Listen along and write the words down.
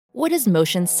What does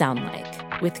motion sound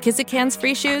like? With Kizikans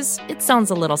free shoes, it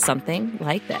sounds a little something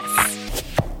like this.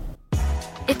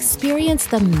 Experience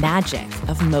the magic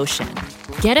of motion.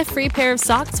 Get a free pair of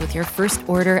socks with your first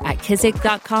order at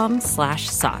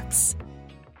kizik.com/socks.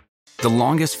 The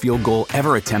longest field goal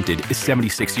ever attempted is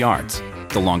 76 yards.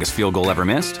 The longest field goal ever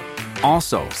missed?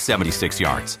 Also 76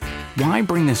 yards. Why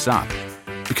bring this up?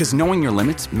 Because knowing your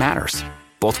limits matters,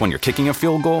 both when you're kicking a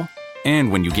field goal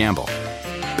and when you gamble.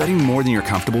 Betting more than you're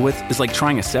comfortable with is like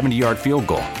trying a 70-yard field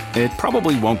goal. It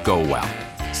probably won't go well.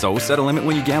 So set a limit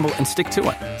when you gamble and stick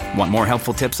to it. Want more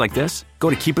helpful tips like this?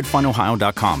 Go to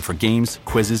keepitfunohio.com for games,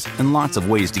 quizzes, and lots of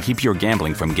ways to keep your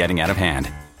gambling from getting out of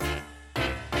hand.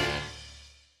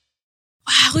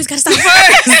 Wow, who's got to start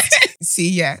first? See,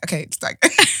 yeah. Okay, it's like...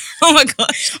 Oh my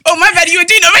gosh. Oh, my bad. You were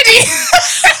doing already.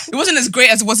 It wasn't as great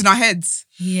as it was in our heads.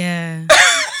 Yeah.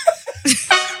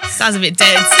 Sounds a bit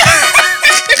dead.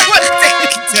 What it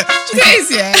is,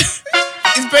 yeah.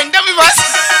 It's brain done with us.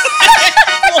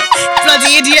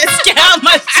 Bloody idiots, get out of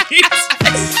my face.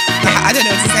 I don't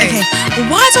know what to say. Okay.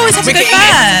 Well, why do I always have to go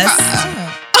first?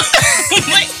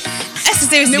 Wait, Esther,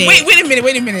 seriously. No,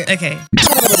 wait a minute. Okay.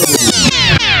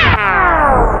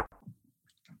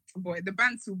 Boy, the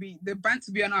bants will be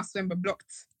on us when we're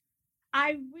blocked.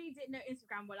 I really didn't know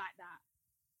Instagram were like that.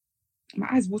 My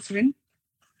eyes watering.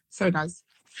 Sorry, guys.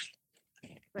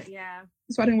 But yeah.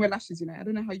 That's why I don't wear lashes, I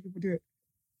don't know how you people do it.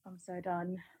 I'm so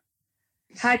done.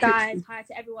 Hi guys. Hi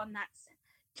to everyone that's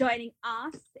joining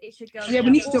us. It's your girl. Yeah, we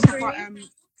need to talk about our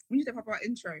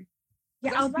intro.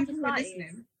 Yeah, I was about to people start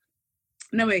listening.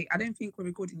 No, wait, I don't think we're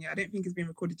recording yet. I don't think it's been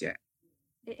recorded yet.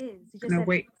 It is. You just No, said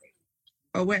wait.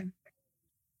 Oh, where?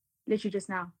 literally just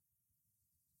now.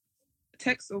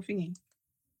 Text or thingy?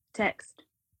 Text.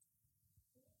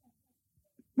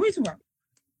 What are you talking about?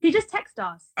 He just texted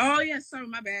us. Oh, yeah, sorry,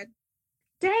 my bad.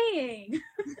 Dang.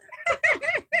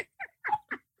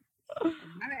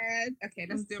 My bad. Okay,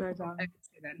 let's do it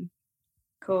then.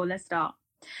 Cool, let's start.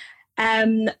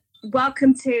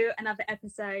 Welcome to another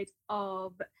episode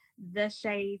of The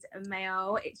Shade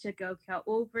Mail. It's your girl, Kel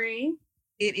Aubrey.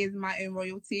 It is my own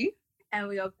royalty. And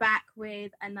we are back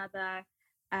with another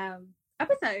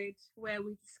episode where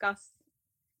we discuss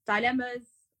dilemmas,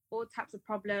 all types of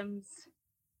problems,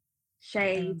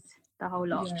 shades, the whole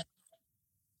lot. Yeah.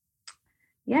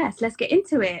 Yes, let's get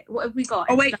into it. What have we got?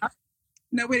 Oh, wait.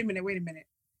 No, wait a minute.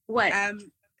 What?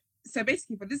 So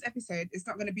basically for this episode, it's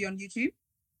not going to be on YouTube.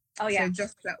 Oh, yeah. So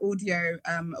just the audio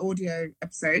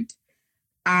episode.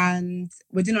 And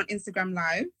we're doing on Instagram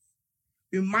Live.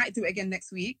 We might do it again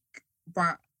next week,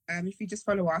 but if you just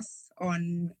follow us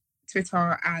on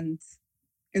Twitter and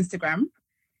Instagram,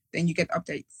 then you get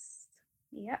updates.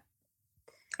 Yeah.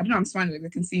 I don't know, I'm smiling, they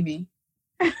can see me.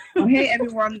 Oh, hey,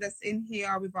 everyone that's in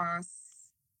here with us.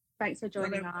 Thanks for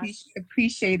joining us.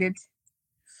 Appreciated.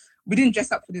 We didn't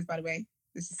dress up for this, by the way.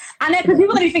 I know, because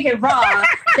people are going to be thinking, raw.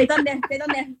 They done their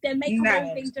makeup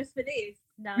whole thing just for this.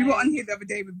 No. We were on here the other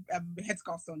day with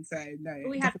headscarves on, so no.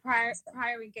 We had prior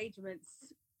engagements.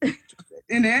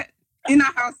 In it. In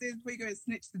our houses, we're going to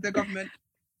snitch to the government.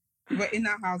 We're in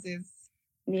our houses.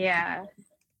 Yeah.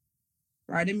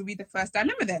 Right, let me read the first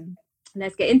dilemma then.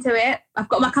 Let's get into it. I've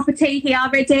got my cup of tea here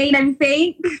ready and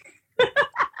everything.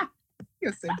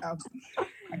 You're so dumb.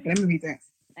 Okay, let me read it.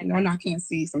 Okay. No, I can't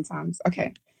see sometimes.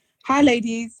 Okay. Hi,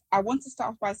 ladies. I want to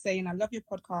start off by saying I love your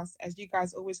podcast as you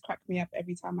guys always crack me up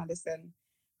every time I listen.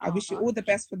 I wish you all the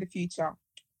best for the future.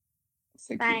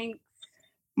 So thanks.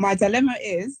 My dilemma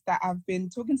is that I've been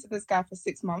talking to this guy for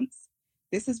 6 months.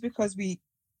 This is because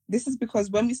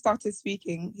when we started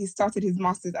speaking, he started his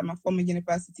master's at my former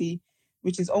university,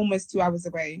 which is almost 2 hours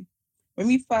away. When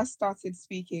we first started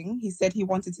speaking, he said he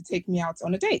wanted to take me out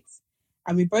on a date,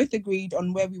 and we both agreed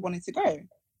on where we wanted to go.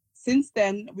 Since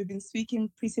then, we've been speaking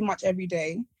pretty much every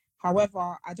day.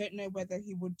 However, I don't know whether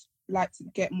he would like to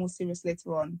get more serious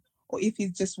later on, or if he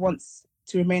just wants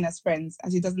to remain as friends,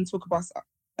 as he doesn't talk about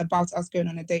us going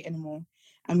on a date anymore,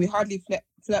 and we hardly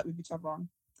flirt with each other.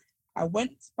 I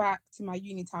went back to my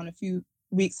uni town a few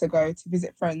weeks ago to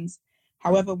visit friends.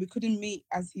 However, we couldn't meet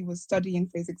as he was studying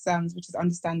for his exams, which is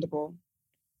understandable.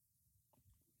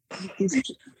 You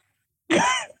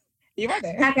right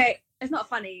there? Okay, it's not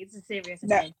funny. It's serious.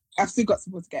 No, I've still got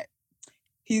some more to get.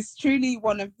 He's truly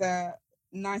one of the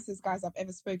nicest guys I've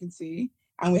ever spoken to,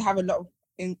 and we have a lot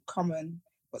in common.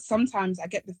 But sometimes I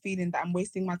get the feeling that I'm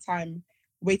wasting my time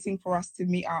waiting for us to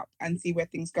meet up and see where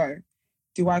things go.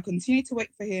 Do I continue to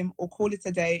wait for him or call it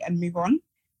a day and move on?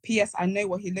 P.S. I know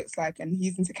what he looks like and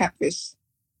he's into catfish.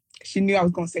 She knew I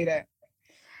was going to say that.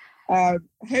 Hope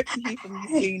to hear from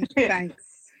you soon.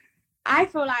 Thanks. I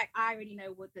feel like I already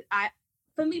know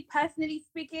for me personally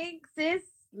speaking, sis,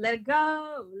 Let it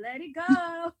go. Let it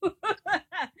go.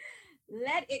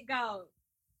 Let it go.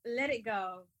 Let it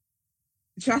go.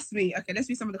 Trust me. Okay, let's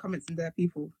read some of the comments in there,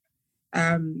 people.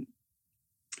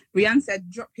 Rianne said,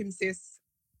 drop him, sis.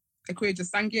 Aquia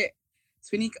just sang it.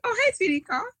 Twinika. Oh, hey,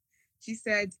 Twinika. She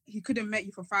said he couldn't met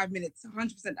you for 5 minutes.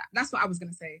 100%. That's what I was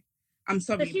going to say. I'm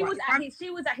sorry. So she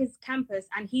was at his campus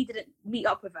and he didn't meet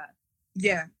up with her.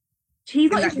 Yeah. He's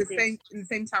not interested. In the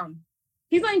same town.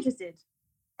 He's not interested.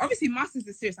 Obviously, Masters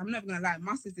is serious. I'm never going to lie.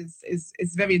 Masters is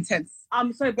very intense.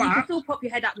 I'm sorry, but you can still pop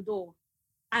your head out the door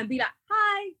and be like,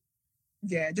 hi.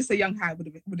 Yeah, just a young hi would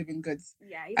have been good.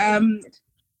 Yeah.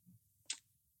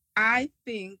 I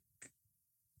think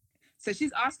so.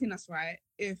 She's asking us, right,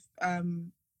 if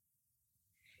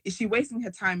is she wasting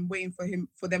her time waiting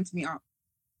for them to meet up?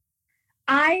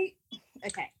 I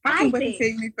think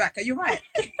to move back. Are you right?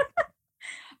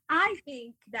 I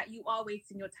think that you are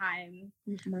wasting your time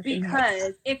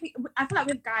because I feel like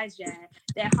with guys,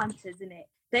 they're hunters, innit?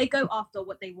 They go after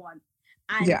what they want,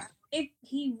 and if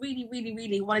he really, really,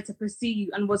 really wanted to pursue you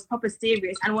and was proper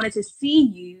serious and wanted to see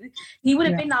you, he would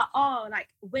have been like, oh, like,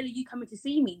 when are you coming to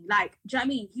see me? Like, do you know what I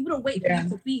mean? He wouldn't wait for you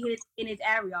to be in his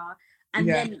area and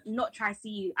then not try to see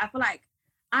you. I feel like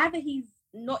either he's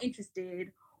not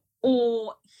interested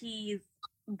or he's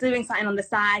doing something on the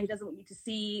side. He doesn't want you to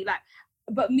see. Like,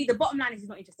 but the bottom line is he's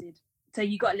not interested. So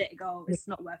you got to let it go. It's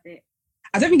not worth it.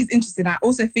 I don't think he's interested. I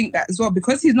also think that as well,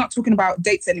 because he's not talking about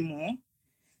dates anymore,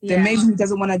 then maybe he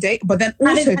doesn't want to date. But then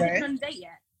also, has he been on a date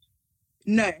yet?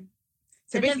 No.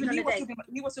 So They've basically,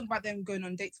 he was talking about them going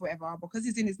on dates, or whatever, because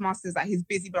he's in his masters, like he's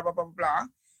busy, blah blah blah blah blah.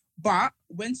 But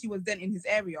when she was then in his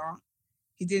area,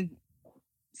 he didn't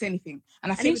say anything.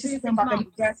 And I think she's talking about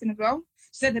them flirting as well.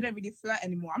 She said they don't really flirt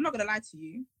anymore. I'm not gonna lie to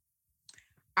you.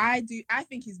 I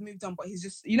think he's moved on, but he's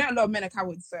just, a lot of men are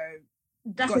cowards, so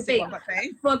that's the thing.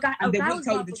 For a guy would rather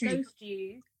ghost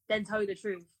you than tell you the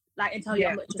truth, like, and tell you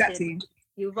I'm not interested. Exactly.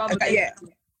 He would rather ghost you.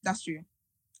 That's true.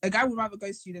 A guy would rather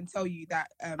ghost you than tell you that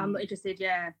I'm not interested.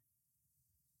 Yeah.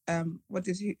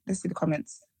 Let's see the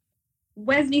comments.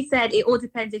 Wesley said it all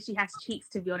depends if she has cheeks,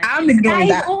 to be honest. I'm ignoring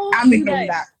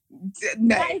that.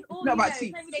 No, that is all not about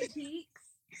cheeks.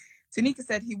 Tanika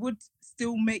said he would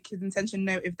still make his intention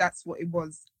known if that's what it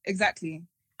was. Exactly.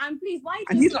 And please, why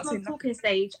are you doing on talking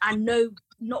stage and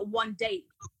not one date?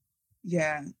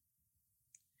 Yeah.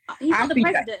 He's not the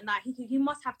president. Like, he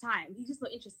must have time. He's just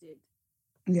not interested.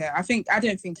 Yeah, I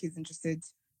don't think he's interested.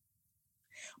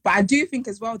 But I do think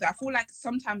as well that I feel like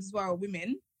sometimes as well,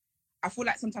 women, I feel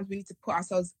like sometimes we need to put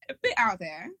ourselves a bit out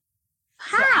there.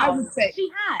 How? So I would say, she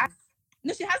has.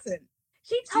 No, she hasn't.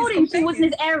 She told him she was in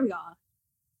his area.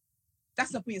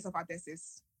 That's not putting yourself out there,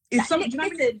 sis. I'm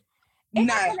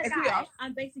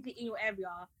basically in your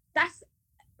area. That's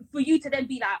for you to then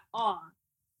be like,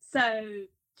 so do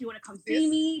you want to come see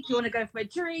me? Do you want to go for a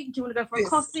drink? Do you want to go for a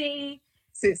coffee?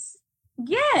 Sis.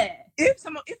 Yeah. If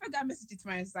a guy messages you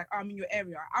tomorrow and it's like, I'm in your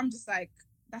area, I'm just like,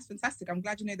 that's fantastic. I'm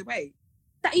glad you know the way.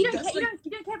 That you don't care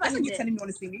about that's him. You're telling me you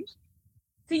want to see me.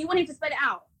 So you want him to spread it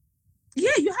out?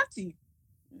 Yeah, you have to.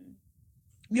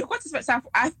 You've got to spread it out.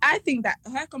 I think that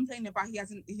her complaining about he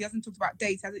hasn't talked about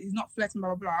dates, he's not flirting,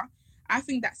 blah blah blah. I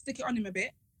think that stick it on him a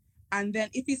bit, and then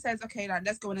if he says, okay, like,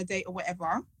 let's go on a date or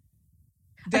whatever,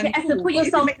 then okay, cool. Put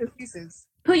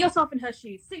yourself in her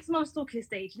shoes. 6 months talking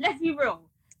stage. Let's be real.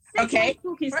 6 months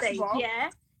talking stage. Yeah.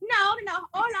 No.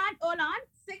 Hold on.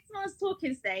 6 months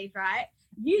talking stage, right?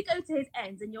 You go to his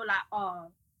ends and you're like,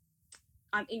 oh,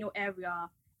 I'm in your area,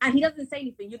 and he doesn't say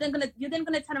anything. You're then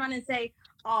gonna turn around and say,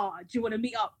 oh, do you want to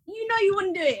meet up? You know you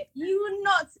wouldn't do it. You would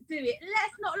not do it.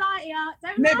 Let's not lie here.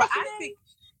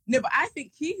 I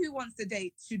think he who wants to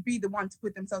date should be the one to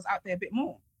put themselves out there a bit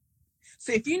more.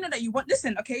 So if you know that you want,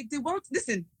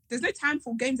 listen, there's no time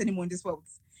for games anymore in this world.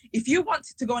 If you want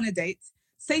to go on a date,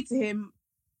 say to him,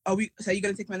 so are you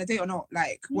going to take me on a date or not?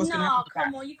 Like, what's going to happen? No,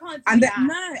 come on, you can't do that.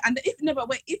 No, and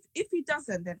if he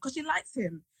doesn't, then, because she likes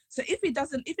him. So if he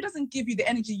doesn't give you the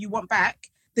energy you want back,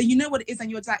 then you know what it is,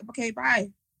 and you're like, okay,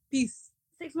 bye, peace.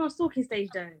 6 months talking stage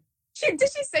though. Did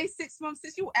she say 6 months?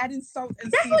 Since you adding salt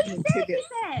and seasoning to this?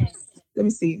 Let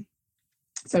me see.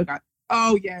 So God.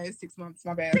 Oh yeah, it's 6 months.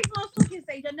 My bad. 6 months talking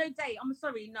stage and no date. I'm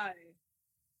sorry, no.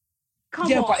 Come on.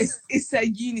 Yeah, but it's a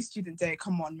uni student day.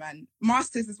 Come on, man.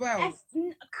 Masters as well.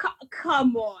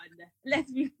 Come on. Let's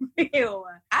be real.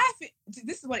 I think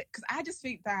this is because I just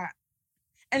think that.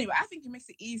 Anyway, I think it makes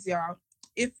it easier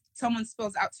if someone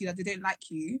spells out to you that they don't like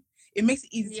you. It makes it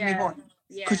easy to move on.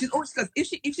 Yeah. Because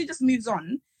if she just moves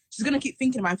on, she's gonna keep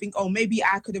thinking about it and think, oh, maybe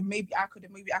I could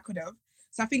have.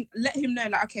 So I think let him know,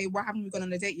 like, okay, why haven't we gone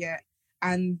on a date yet?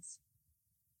 And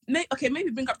maybe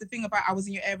bring up the thing about I was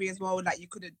in your area as well, like you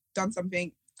could have done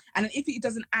something. And then if he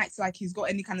doesn't act like he's got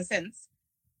any kind of sense,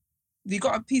 you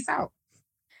got to peace out.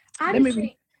 I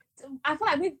feel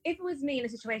like if it was me in a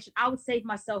situation, I would save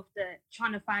myself the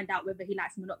trying to find out whether he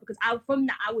likes me or not, because from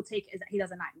that I would take it as that he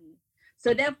doesn't like me.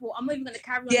 So therefore, I'm not even going to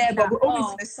carry on. Yeah, but we're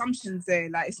always in assumptions there.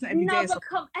 Like, it's not every day. No, but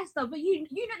come, Esther, but you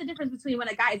know the difference between when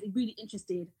a guy is really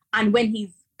interested and when he's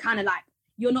kind of like,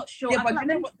 you're not sure. Yeah, but you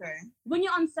know what though? When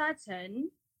you're uncertain,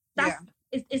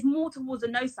 it's more towards the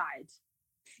no side.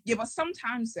 Yeah, but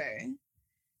sometimes though,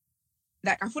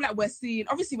 like I feel like we're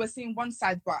seeing one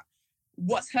side, but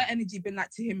what's her energy been like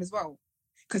to him as well?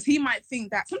 Because he might think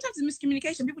that sometimes it's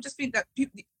miscommunication. People just think that the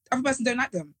other person don't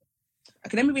like them.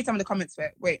 Okay, let me read some of the comments for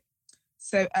it. Wait.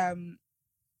 So,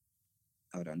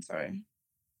 hold on, sorry.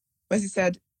 Wesley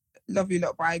said, love you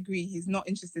lot, but I agree, he's not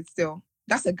interested still.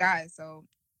 That's a guy, so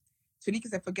Tanika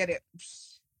said, forget it.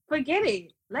 Forget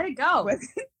it. Let it go.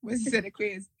 Wesley said,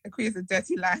 Aquarius is a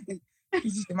dirty lie.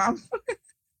 He's your mom.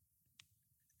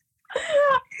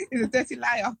 He's a dirty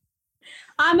liar.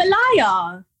 I'm a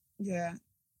liar. Yeah.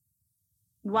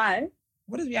 Why?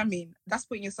 What does that mean? That's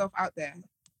putting yourself out there.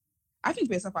 I think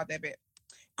put yourself out there a bit.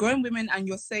 Grown women and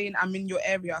you're saying I'm in your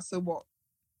area, so what?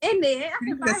 In there?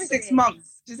 That's 6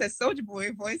 months. She said, soldier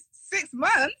boy voice, 6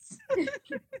 months?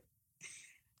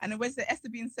 And then when Esther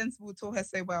being sensible told her,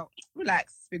 say, well,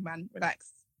 relax, big man,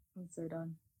 relax. I'm so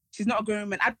done. She's not a grown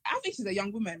woman. I think she's a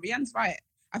young woman. Rianne's right.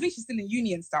 I think she's still in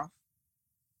uni and stuff.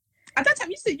 At that time,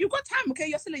 you got time, okay?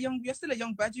 You're still a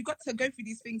young bird. You got to go through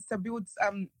these things to build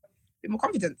a bit more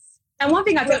confidence. And one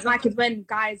thing I don't like is when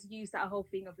guys use that whole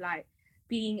thing of like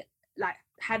being like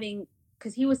having,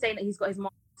 because he was saying that he's got his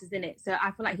masters in it, so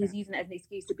I feel like he's using it as an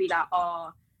excuse to be like,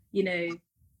 oh, you know,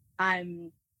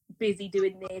 I'm busy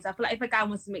doing this. I feel like if a guy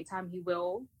wants to make time, he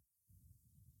will.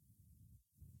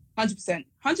 100%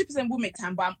 will make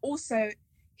time, but I'm also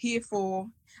here for,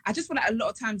 I just feel like a lot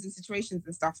of times in situations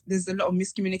and stuff, there's a lot of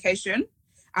miscommunication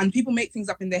and people make things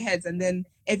up in their heads and then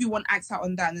everyone acts out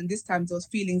on that, and then this time there was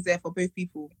feelings there for both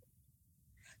people.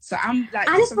 So I'm like,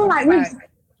 I just feel like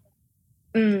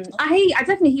I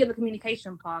definitely hear the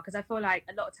communication part, because I feel like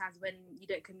a lot of times when you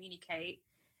don't communicate,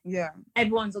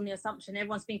 everyone's on the assumption,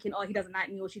 everyone's thinking, oh, he doesn't like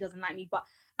me or she doesn't like me. But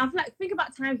I feel like, think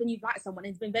about times when you've liked someone,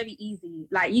 it's been very easy.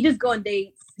 Like, you just go on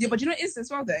dates. Yeah, but you know what it is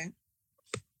as well though?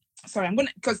 Sorry,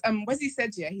 because Wesley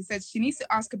said, he said she needs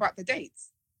to ask about the dates.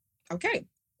 Okay.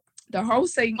 The whole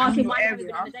saying ask him why they haven't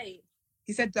been on a date.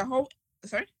 He said the whole,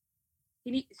 sorry?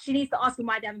 She needs to ask him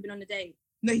why they haven't been on a date.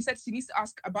 No, he said she needs to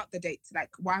ask about the dates,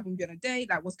 like why haven't we been on a date,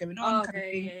 like what's going on. Okay, kind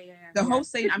of thing. Yeah. The whole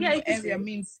saying I'm in your area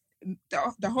means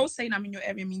the whole saying I'm in your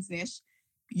area means, Nish,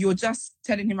 you're just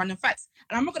telling him random facts.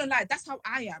 And I'm not gonna lie, that's how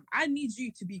I am. I need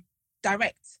you to be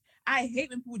direct. I hate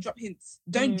when people drop hints.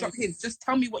 Don't drop hints. Just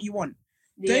tell me what you want.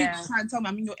 Don't try and tell me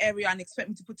I'm in your area and expect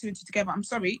me to put two and two together. I'm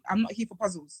sorry, I'm not here for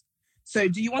puzzles. So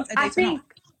do you want a date or not?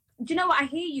 Do you know what? I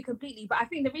hear you completely, but I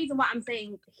think the reason why I'm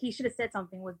saying he should have said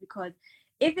something was because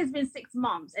if it's been 6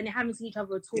 months and they haven't seen each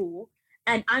other at all,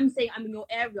 and I'm saying I'm in your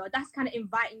area, that's kind of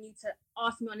inviting you to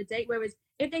ask me on a date. Whereas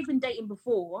if they've been dating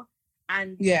before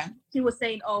and she was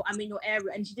saying, oh, I'm in your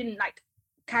area, and she didn't like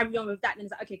carry on with that, then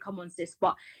it's like, okay, come on, sis.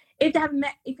 But if they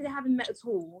haven't met at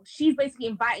all, she's basically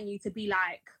inviting you to be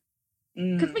like,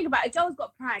 because think about it, a girl's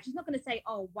got pride. She's not going to say,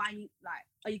 oh, why you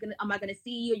like, am I going to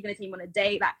see you? Are you going to take me on a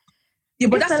date? Like, yeah,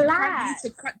 but that's a lie. You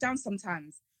need to cut down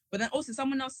sometimes. But then also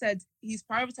someone else said he's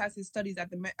prioritized his studies at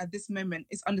this moment.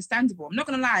 It's understandable. I'm not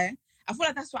going to lie. I feel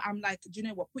like that's what I'm like, do you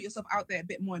know what? Put yourself out there a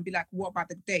bit more and be like, what about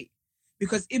the date?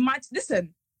 Because it might,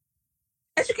 listen,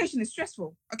 education is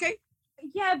stressful, okay?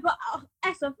 Yeah, but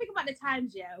Esther, think about the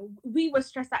times, we were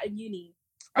stressed out in uni.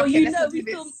 Okay, you let's know, do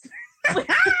this.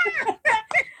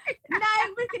 No,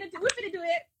 we're gonna do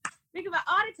it. Think about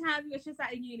all the times we were stressed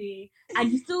out in uni,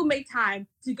 and you still make time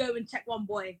to go and check one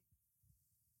boy.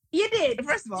 You did.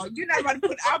 First of all, you're not going to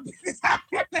put our business out.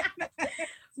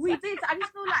 We did. I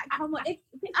just feel like, come on.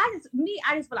 I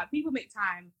just feel like people make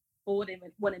time for what they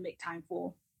want to make time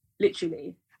for.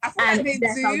 Literally. I feel like they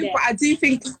do,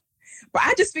 but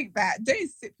I just think that don't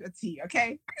sip your tea,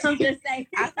 okay? I'm just saying.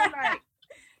 I feel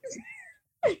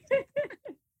like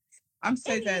I'm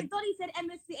so dead. Dolly said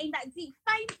MSc ain't that deep.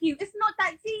 Thank you. It's not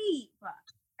that deep.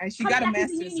 And she got a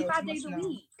master's, so 5 days a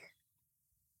week.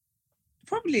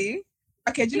 Probably.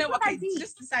 Okay, do you know what? Okay,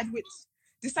 just decide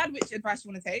which advice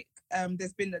you want to take.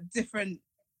 There's been a different.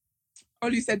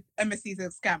 Olu said MSc is a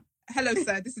scam. Hello,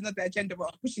 sir. This is not the agenda we're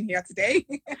pushing here today.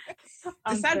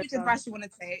 Decide which advice you want to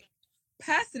take.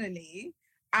 Personally,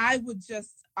 I would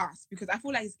just ask, because I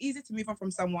feel like it's easier to move on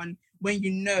from someone when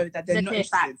you know that they're not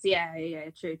interested. Facts. Yeah,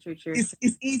 true.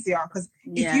 It's easier, because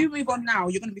if you move on now,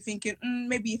 you're going to be thinking,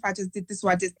 maybe if I just did this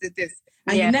or I just did this.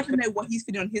 And you never know what he's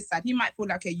feeling on his side. He might feel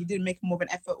like, okay, you didn't make more of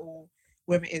an effort or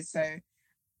whatever it is. So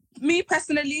me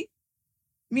personally,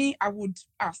 I would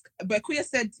ask. But Akuya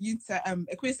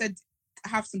said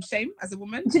have some shame as a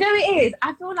woman. Do you know what it is?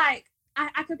 I feel like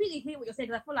I completely hear what you're saying,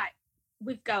 because I feel like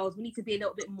with girls, we need to be a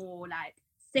little bit more like,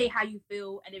 say how you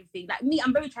feel and everything. Like me,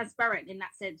 I'm very transparent in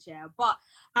that sense, yeah. But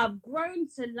I've grown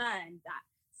to learn that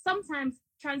sometimes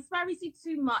transparency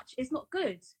too much is not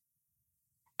good.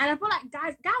 And I feel like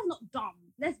guys are not dumb.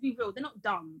 Let's be real, they're not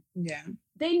dumb. Yeah.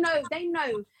 They know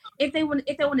if they want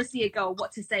to see a girl,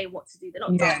 what to say, what to do. They're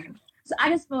not dumb. So I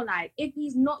just feel like if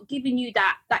he's not giving you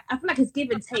that, like, I feel like it's give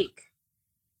and take.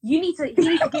 He needs to give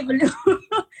a little.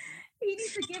 He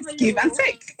needs to give a give little. And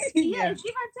take. Yeah, give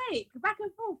and take, back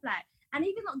and forth, like. And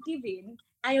if you're not giving,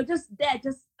 and you're just there,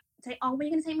 just say, "Oh, when are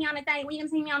you gonna take me on a date? When are you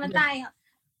gonna take me on a date?"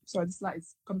 So this light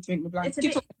is come to make me blind.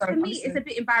 For me, it's a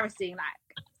bit embarrassing.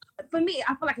 Like, for me,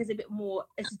 I feel like it's a bit more.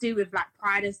 It's to do with like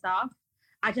pride and stuff.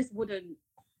 I just wouldn't.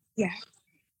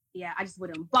 Yeah, I just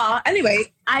wouldn't. But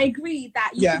anyway, I agree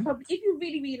that you should probably, if you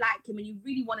really, really like him and you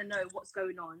really want to know what's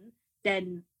going on,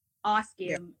 then ask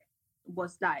him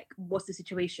what's the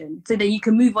situation, so then you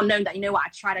can move on, knowing that, you know what, I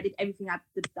tried, I did everything,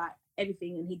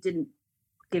 everything, and he didn't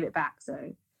give it back.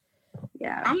 So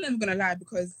yeah, I'm never gonna lie,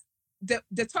 because the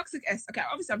toxic S. Okay,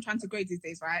 obviously I'm trying to grade these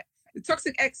days, right? The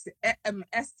toxic S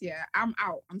here, I'm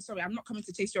out. I'm sorry, I'm not coming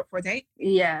to chase you up for a date.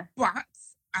 Yeah, but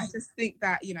I just think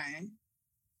that, you know,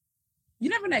 you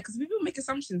never know, because people make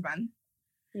assumptions, man.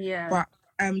 Yeah.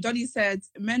 But Dolly said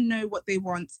men know what they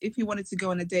want. If he wanted to go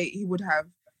on a date, he would have.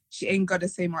 She ain't gotta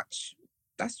say much.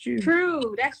 That's true.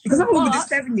 That's true. Because that would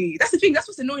disturb me. That's the thing. That's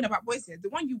what's annoying about boys here. The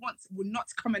one you want will not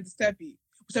come and disturb you.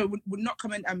 So would not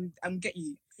come and get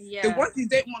you. Yeah. The ones you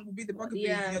don't want will be the bugaboo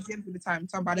at the end of the time.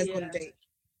 Talking about let's go on a date.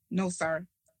 No, sir.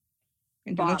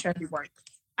 And do not try to work.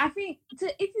 I think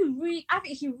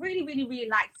if she really, really, really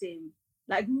likes him,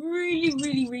 like really,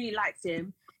 really, really likes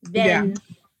him, then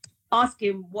ask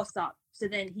him what's up. So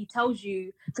then he tells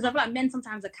you, because I feel like men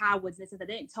sometimes are cowards in the sense that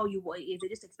they don't tell you what it is. They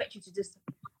just expect you to just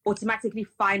automatically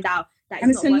find out that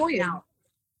it's not working out.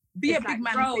 Be a big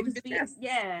man. Bro,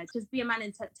 just be a man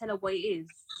and tell her what it is.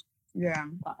 Yeah.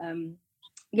 But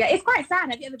it's quite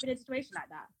sad. Have you ever been in a situation like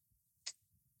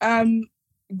that?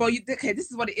 But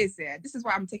this is what it is there. This is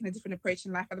why I'm taking a different approach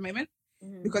in life at the moment.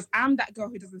 Mm-hmm. Because I'm that girl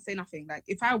who doesn't say nothing. Like,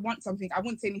 if I want something, I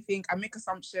won't say anything. I make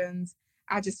assumptions.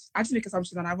 I just make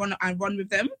assumptions and I run with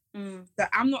them. So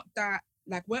I'm not that,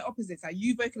 like, we're opposites. Like,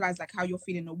 you vocalize like how you're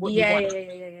feeling or what you want.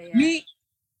 Yeah. Me,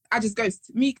 I just ghost.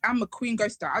 Me, I'm a queen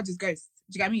ghoster. I just ghost.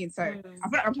 Do you get what I mean? So I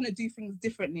feel like I'm trying to do things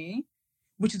differently,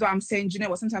 which is why I'm saying, do you know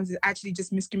what? Sometimes it's actually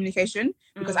just miscommunication.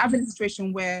 Because I've been in a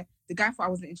situation where the guy thought I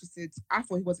wasn't interested. I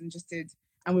thought he wasn't interested.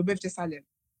 And we're both just silent.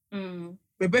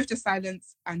 We're both just silent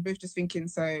and both just thinking,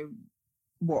 so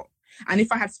what? And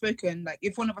if I had spoken, like,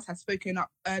 if one of us had spoken up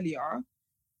earlier,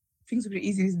 things would be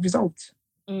easily resolved.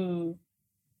 I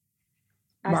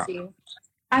see.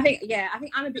 I think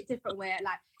I'm a bit different where,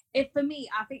 like, if for me,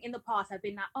 I think in the past I've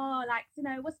been like, oh, like, you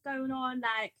know, what's going on?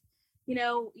 Like, you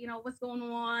know, what's going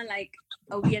on? Like,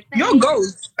 a weird thing. Your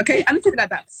goals, okay? I need to be like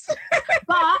that.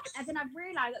 But, and then I've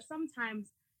realised that sometimes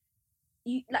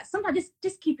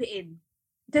just keep it in.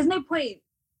 There's no point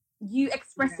you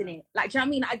expressing it. Like, do you know what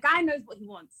I mean? Like, a guy knows what he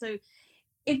wants. So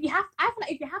I feel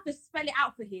like if you have to spell it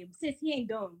out for him, sis, he ain't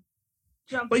dumb.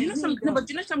 But you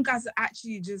know some guys are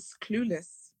actually just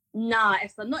clueless. Nah,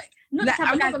 Esther, not like, the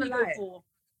type of guys we go for.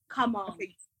 Come on.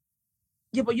 Okay.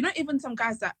 Yeah, but you know, even some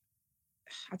guys that,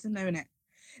 I don't know, innit?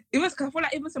 I feel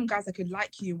like even some guys that could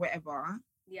like you, whatever.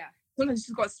 Yeah. Sometimes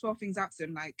you just got to spell things out to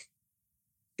them. Like,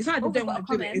 it's not like they don't want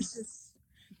to do it. It's just.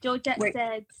 Georgette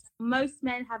said, most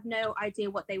men have no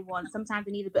idea what they want. Sometimes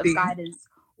they need a bit of guidance,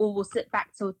 or will sit back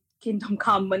till kingdom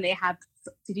come when they have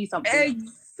to do something.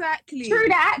 Exactly. True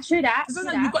that.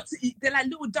 Sometimes you've got to, they're like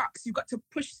little ducks. You've got to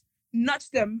nudge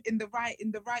them in the right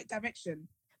direction.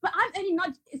 But I'm only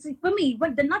nudging. For me,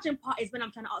 when the nudging part is when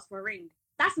I'm trying to ask for a ring.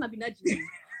 That's when I'll be nudging you.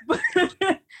 I'm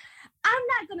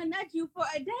not gonna nudge you for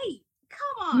a date.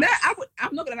 Come on. No,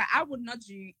 I'm not gonna lie. I would nudge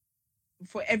you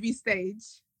for every stage.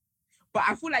 But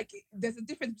I feel like there's a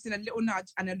difference between a little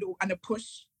nudge and a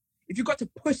push. If you got to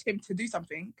push him to do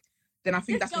something, then I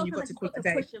think that's when you got to call it a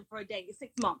date. Push him for a date. It's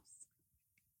 6 months.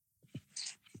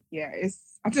 Yeah,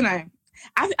 I don't know.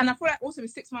 And I feel like also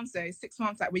with 6 months though, 6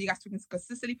 months, like, were you guys talking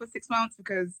consistently for 6 months?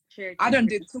 Because I don't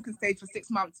do the talking stage for 6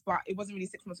 months, but it wasn't really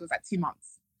 6 months. It was like 2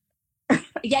 months.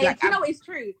 Yeah, like, you know, it's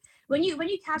true. When you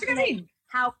calculate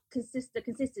how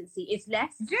consistency is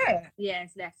less. Yeah. Yeah,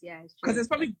 it's less. Yeah, because there's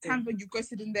probably times when you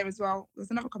ghosted in there as well.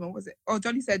 There's another comment. Was it? Oh,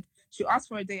 Johnny said she'll ask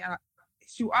for a date.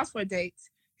 She'll ask for a date.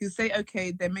 He'll say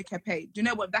okay, then make her pay. Do you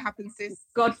know what that happens, sis?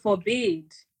 God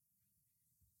forbid.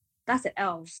 That's an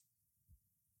L.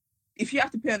 If you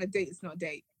have to pay on a date, it's not a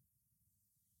date.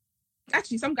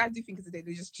 Actually, some guys do think it's a date.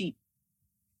 They're just cheap.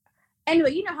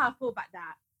 Anyway, you know how I feel about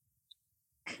that.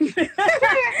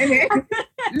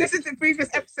 Listen to previous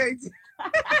episodes.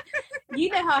 You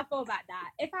know how I feel about that.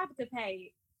 If I have to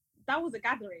pay, that was a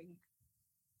gathering.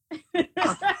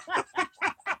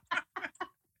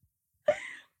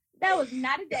 That was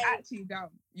not a date. You're actually dumb.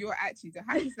 You're actually dumb.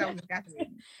 How do you say that was a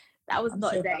gathering? That was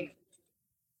not a date.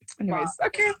 Anyways,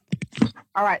 okay.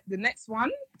 All right, the next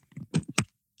one.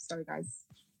 Sorry, guys.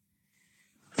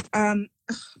 I'm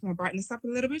gonna brighten this up a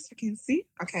little bit so you can see.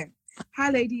 Okay. Hi,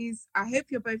 ladies. I hope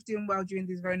you're both doing well during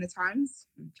these Rona times.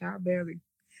 Child, barely.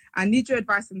 I need your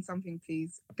advice on something,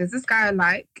 please. There's this guy I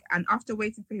like, and after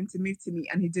waiting for him to move to me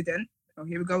and he didn't. Oh,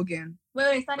 here we go again.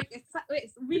 Wait,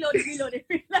 reload it.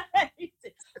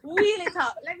 Wheel it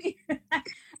up. Let me.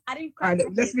 I didn't quite.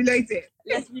 Right, let's reload it.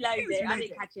 Let's reload it. I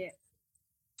didn't catch it.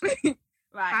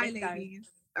 Right. Hi, ladies.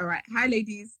 All right. Hi,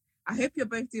 ladies. I hope you're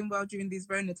both doing well during these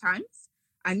Rona times.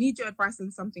 I need your advice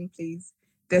on something, please.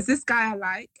 There's this guy I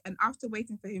like, and after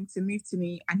waiting for him to move to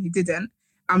me and he didn't,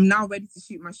 I'm now ready to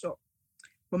shoot my shot.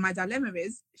 But my dilemma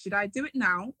is, should I do it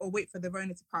now or wait for the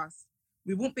Rona to pass?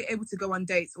 We won't be able to go on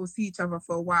dates or see each other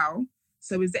for a while.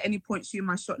 So is there any point shooting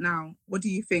my shot now? What do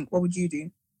you think? What would you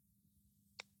do?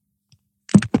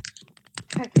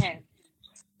 Okay.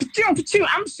 I'm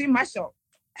shooting my shot.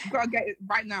 You gotta get it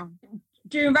right now.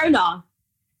 During Rona?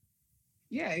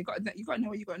 Yeah, you gotta know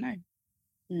what you gotta know.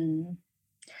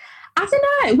 I don't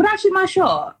know. Would I shoot my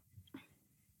shot?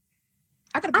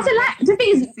 The thing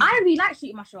is, I don't really like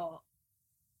shooting my shot.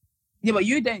 Yeah, but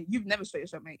you've never shot your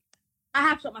shot, mate. I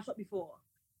have shot my shot before.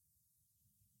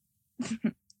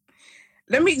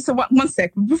 One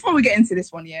sec. Before we get into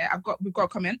this one, yeah, we've got a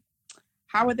comment.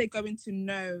 How are they going to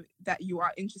know that you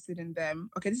are interested in them?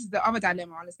 Okay, this is the other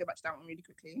dilemma. Let's go back to that one really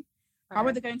quickly. Okay. How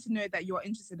are they going to know that you are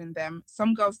interested in them?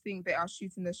 Some girls think they are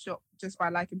shooting the shot just by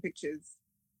liking pictures.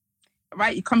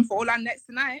 Right, you come for all our nets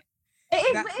tonight.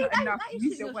 That's not enough.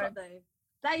 Use your words.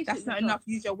 That's not enough.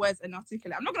 Use your words and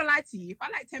articulate. I'm not gonna lie to you. If I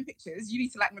like 10 pictures, you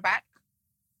need to like me back.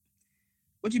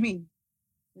 What do you mean?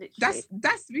 Literally.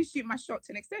 That's me shooting my shot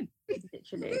to an extent.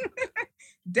 Literally.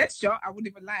 Dead shot. I wouldn't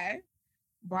even lie,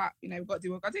 but we've got to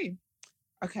do what we got to do.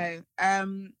 Okay. I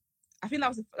think that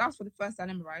was for the first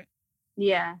dilemma, right?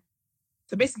 Yeah.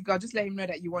 So basically, girl, just let him know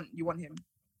that you want him.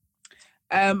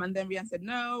 And then Rianne said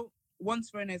no.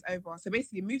 Once Rona is over. So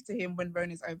basically move to him when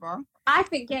Rona is over. I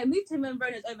think, move to him when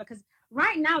Rona is over, because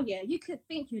right now, you could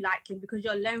think you like him because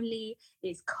you're lonely,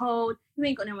 it's cold, you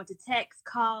ain't got no one to text,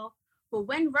 call. But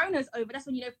when Rona's over, that's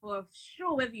when you know for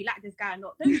sure whether you like this guy or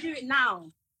not. Don't do it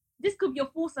now. This could be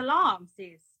your false alarm,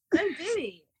 sis. Don't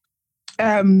do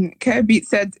it. Kirby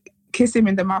said, kiss him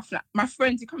in the mouth. My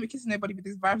friend, you can't be kissing nobody with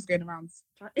these vibes going around.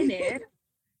 Isn't it?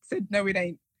 Said, no, it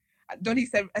ain't. Donnie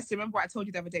said, I still remember what I told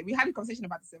you the other day. We had a conversation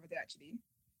about this the other day, actually.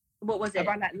 What was it?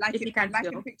 About liking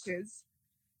pictures.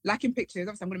 Liking pictures.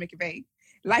 Obviously, I'm going to make it vague.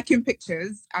 Liking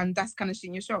pictures, and that's kind of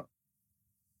shooting your shot.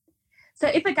 So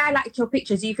if a guy liked your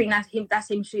pictures, do you think that's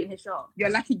him shooting his shot? You're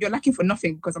liking for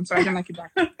nothing, because I'm sorry, I don't like you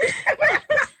back. Well,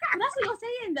 that's what you're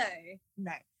saying, though.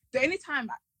 No. The only time...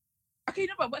 Okay,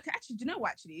 no, but actually, do you know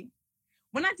what, actually?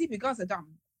 When I DP, girls are dumb.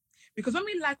 Because when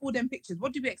we like all them pictures,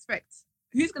 what do we expect?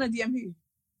 Who's going to DM who?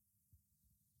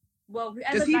 Well,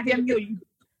 whoever's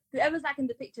liking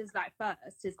the pictures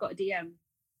first has got a DM.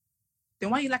 Then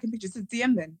why are you liking pictures? It's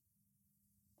DM then.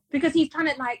 Because he's trying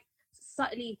to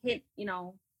subtly hint,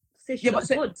 say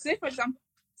for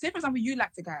example, you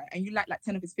liked a guy and you like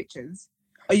 10 of his pictures.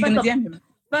 Are you gonna DM him?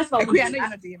 First of all, I know you're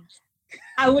not DM.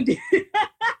 I would.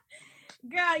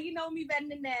 Girl, you know me better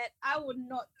than that. I would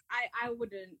not. I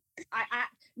wouldn't. I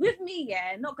with me,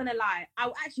 not gonna lie, I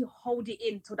will actually hold it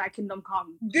in till that kingdom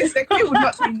come. This Aquia would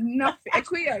not do nothing.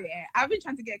 Aquia, I've been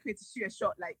trying to get Aquia to shoot a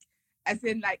shot, as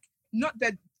in not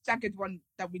the jagged one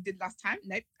that we did last time.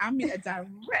 Nope, I mean a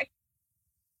direct.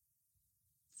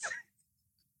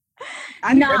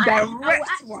 I will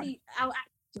actually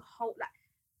hold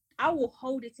I will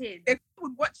hold it in. If I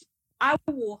would watch, I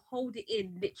will hold it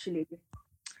in literally.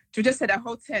 You just said a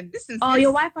whole 10. Listen. Oh,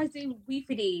 your Wi-Fi's doing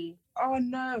weefity. Oh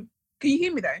no. Can you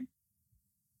hear me though?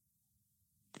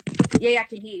 Yeah, I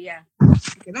can hear you, yeah.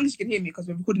 Okay, as long as you can hear me, because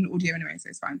we're recording audio anyway, so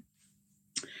it's fine.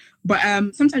 But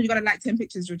sometimes you gotta like 10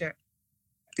 pictures, Georgette.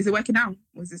 Is it working out?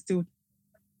 Or is it still?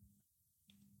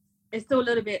 It's still a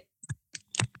little bit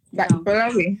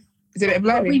blurry. Is it a bit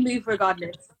blurry? We move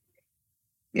regardless.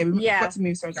 Yeah, we've got to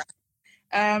move. Sorry, guys.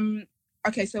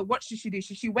 Okay, so what should she do?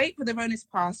 Should she wait for the Rona to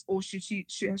pass, or should she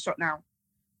shoot her shot now?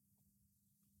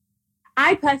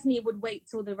 I personally would wait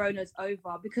till the Rona's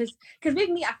over because with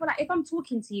me, I feel like if I'm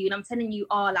talking to you and I'm telling you,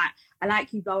 oh, like I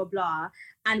like you, blah blah blah,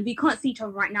 and we can't see each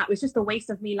other right now, it's just a waste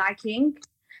of me liking.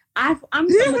 I'm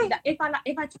somebody that if I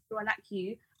tell you I like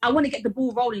you, I want to get the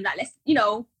ball rolling. Like let's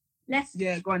go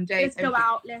on dates. Let's go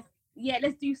out.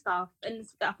 Let's do stuff. And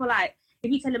I feel like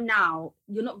if you tell him now,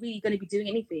 you're not really going to be doing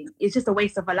anything. It's just a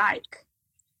waste of a like.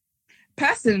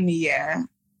 Personally, yeah,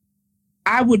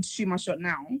 I would shoot my shot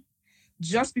now,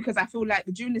 just because I feel like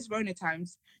during this Rona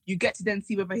times, you get to then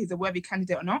see whether he's a worthy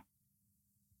candidate or not.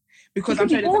 Because I'm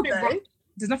sure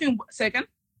there's nothing. Say again.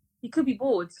 He could be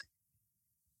bored.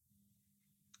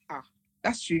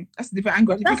 That's true. That's a different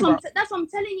angle. That's what I'm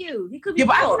telling you. He could be. Yeah,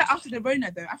 but I feel like after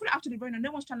the Rona,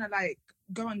 no one's trying to like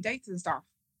go on dates and stuff.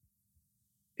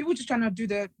 People just trying to do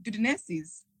the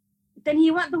nasties. Then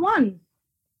he weren't the one.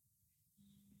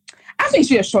 I think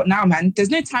shoot your shot now, man. There's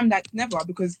no time like never,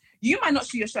 because you might not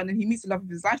shoot your shot and then he meets the love of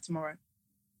his life tomorrow.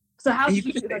 So how do you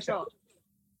shoot your shot?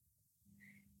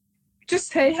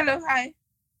 Just say hello, hi.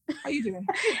 How you doing?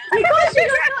 You can't shoot your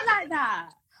shot like that.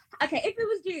 Okay, if it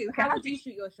was you, how would you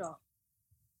shoot your shot?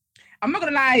 I'm not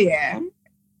gonna lie, yeah.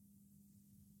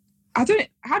 How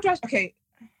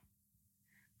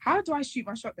do I shoot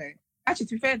my shot though? Actually,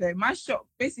 to be fair though, my shot,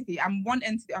 basically, I'm one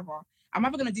end to the other. I'm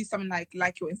either gonna do something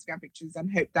like your Instagram pictures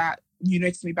and hope that you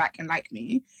notice me back and like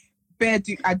me.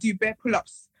 I do bare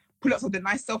pull-ups of the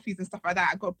nice selfies and stuff like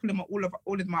that. I gotta pull them all of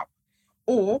them up.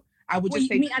 Or I would just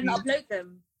say and upload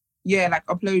them. Yeah, like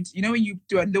upload. You know when you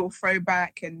do a little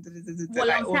throwback and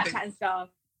like on Snapchat and stuff.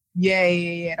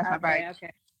 Yeah. That's my vibe.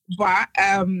 Okay. But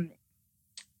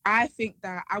I think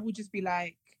that I would just be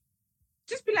like,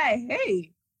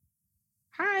 hey,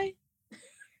 hi.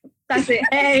 That's it.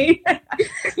 Hey.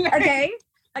 Okay.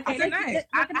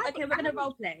 We're gonna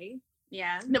role play.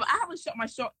 Yeah. No, but I haven't shot my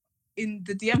shot in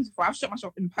the DMs before. I've shot my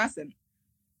shot in person.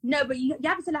 No, but you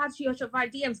haven't said how to shoot your shot via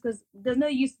DMs because there's no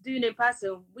use doing it in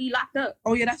person. We locked up.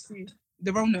 Oh yeah, that's true.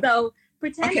 The Rona. So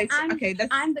pretend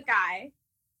I'm the guy,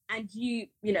 and you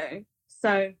know.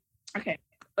 So okay.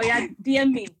 Oh yeah,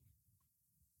 DM me.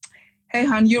 Hey,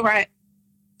 hon, you right?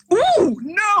 Ooh,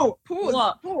 no! Pause.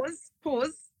 What?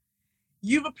 Pause.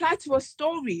 You replied to a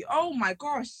story. Oh my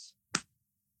gosh.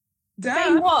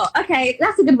 Say what? Okay,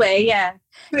 that's a good way, yeah.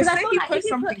 Because I feel like if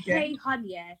you put hey, hon,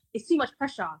 yeah, it's too much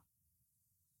pressure.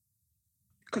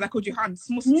 Because I called you hon.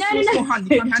 No, hon.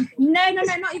 No,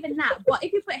 not even that. But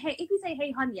if you say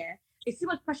hey, hon, yeah, it's too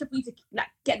much pressure for you to like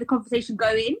get the conversation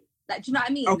going. Like, do you know what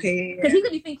I mean? Okay. Because he's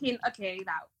gonna be thinking, okay,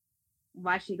 like,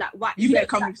 why you better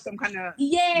come with some kind of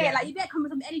like you better come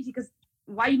with some energy because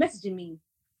why are you messaging me?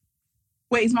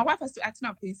 Wait, is my Wi-Fi still acting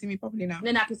up? Can you see me properly now?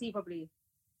 No, I can see you properly.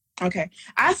 Okay.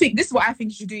 I think this is what I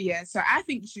think you should do, yeah. So I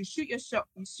think you should shoot your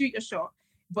shot,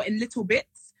 but in little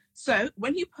bits. So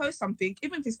when you post something,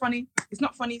 even if it's funny, it's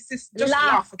not funny, sis, just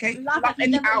laugh, okay? Laugh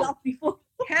any out. Laughed before.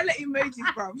 Hella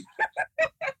emojis, bro.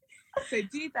 So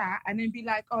do that and then be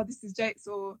like, oh, this is jokes,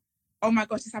 or oh my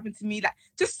gosh, this happened to me. Like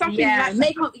just something light.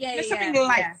 Something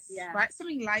light, right?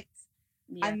 Something light.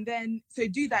 Yeah. And then so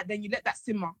do that, then you let that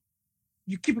simmer.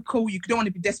 You keep it cool, you don't want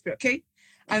to be desperate, okay?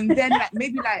 And then like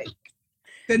maybe like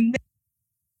the next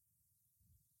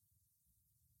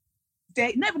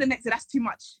day, not even the next day, that's too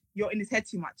much. You're in his head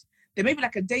too much. Then maybe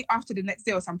like a day after the next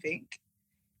day or something,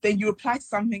 then you reply to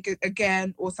something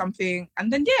again or something.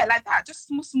 And then yeah, like that, just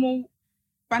small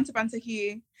banter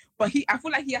here. But I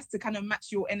feel like he has to kind of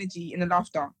match your energy in the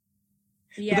laughter.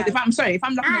 Yeah. Because if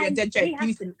I'm laughing at your dead joke,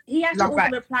 he has to also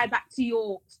reply back to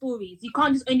your stories. You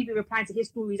can't just only be replying to his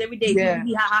stories every day. Yeah.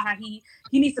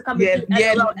 He needs to come and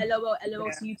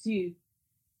LOL to you too.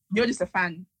 You're just a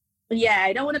fan. Yeah,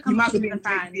 I don't want to come to you as a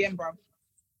fan. DM, bro.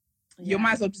 You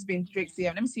might as well just be in Drake's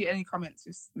DM. Let me see any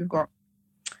comments we've got.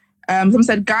 Someone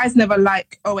said, guys never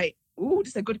like... Oh, wait. Ooh, this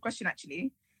is a good question,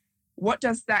 actually. What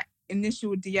does that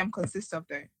initial DM consist of,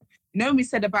 though? You know, we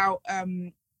said about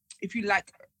if you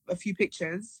like a few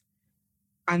pictures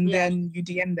and then you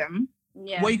DM them,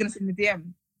 what are you going to send in the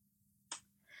DM?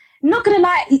 Not going to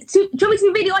lie. Do you want me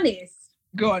to be really honest?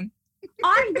 Go on.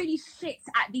 I'm really shit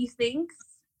at these things.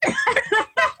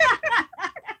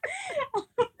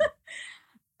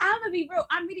 I'm gonna be real.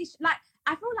 I'm really like.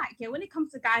 I feel like when it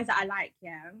comes to guys that I like,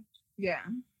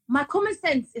 my common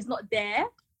sense is not there.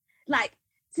 Like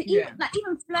to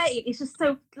even flirting, it's just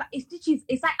so like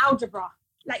it's like algebra.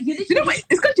 Like you literally. You know what?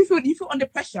 It's because you feel under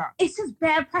pressure. It's just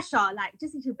bare pressure. Like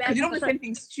just into bare. You don't want to say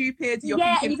anything stupid. And you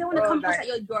don't want to come across like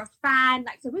you're a fan.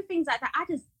 Like so with things like that,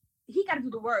 he got to do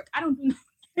the work. I don't do.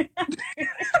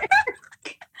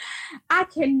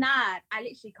 mad. I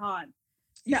literally can't.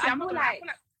 So I feel like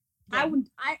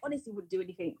I honestly wouldn't do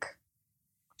anything.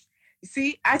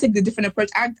 See, I take the different approach.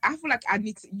 I feel like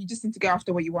you just need to go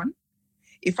after what you want.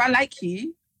 If I like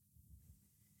you,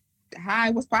 hi,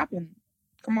 what's popping?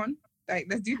 Come on, like,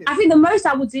 let's do this. I think the most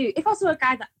I would do, if I saw a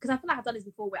guy that, because I feel like I've done this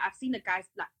before, where I've seen a guy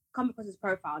like come across his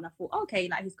profile and I thought, okay,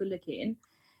 like he's good looking,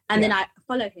 and then I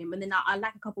follow him, and then I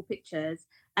like a couple pictures,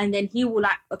 and then he will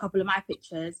like a couple of my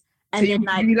pictures, and so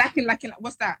then you like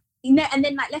what's that? You know, and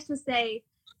then like let's just say,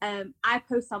 I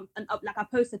post something up, like I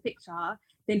post a picture,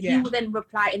 then he will then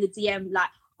reply in the DM like,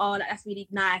 oh, like that's really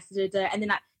nice, and then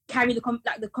like carry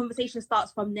the conversation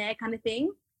starts from there, kind of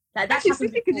thing. Like that's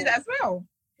actually, you can do that as well.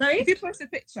 Sorry? If you post a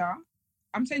picture,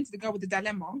 I'm saying to the girl with the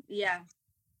dilemma. Yeah.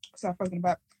 So I'm talking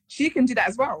about, she can do that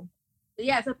as well.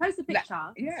 Yeah. So post a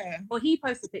picture. Yeah. Or he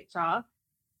posts a picture,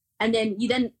 and then you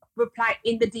then reply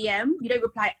in the DM. You don't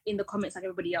reply in the comments like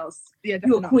everybody else. Yeah,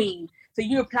 definitely. You're a queen, so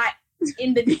you reply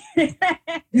in the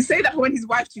DM. You say that when he's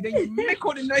wife to you, then you make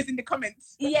all the noise in the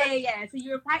comments. Yeah. So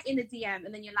you reply in the DM,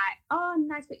 and then you're like, oh,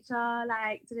 nice picture,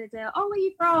 like, oh, where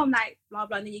you from? Like, blah,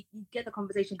 blah. And then you get the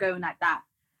conversation going like that.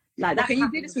 Like that. Can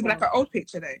you do this with like an old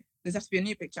picture though? Does have to be a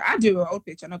new picture. I do an old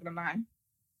picture, I'm not gonna lie.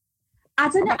 I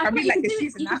don't know. I think like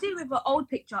you can do it with an old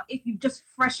picture if you just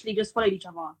freshly just followed each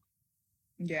other.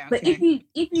 Yeah. But if you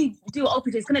do an old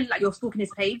picture, it's gonna look like you're stalking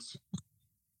his page.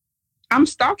 I'm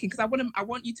stalking because I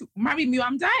want you to marry me or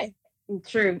I'm dying.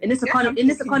 True. In this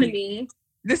economy.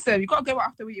 Listen, you gotta go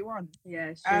after what you want.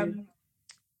 Yeah, true.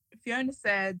 Fiona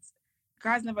said,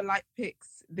 guys never like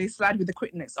pics, they slide with the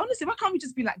quickness. Honestly, why can't we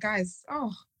just be like, guys?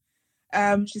 Oh.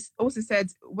 She also said,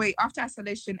 wait, after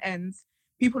isolation ends,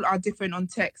 people are different on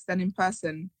text than in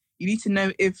person. You need to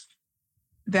know if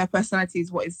their personality is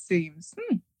what it seems.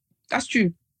 That's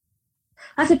true.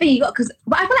 That's the thing you got,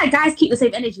 but I feel like guys keep the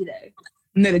same energy though.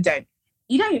 No, they don't.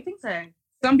 You don't even think so?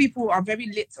 Some people are very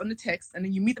lit on the text, and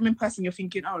then you meet them in person, you're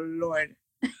thinking, oh Lord,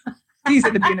 please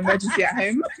let there be an emergency at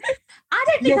home. I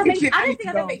don't think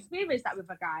I've ever experienced that with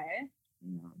a guy.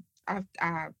 No,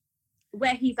 I've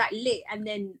where he's like lit, and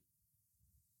then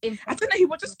I don't know, he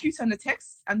was just cute on the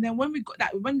text, and then when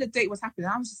the date was happening,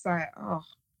 I was just like, oh,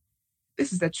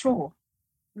 this is a chore.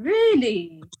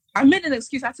 Really? I made an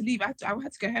excuse. I had to leave. I had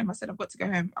to go home. I said, I've got to go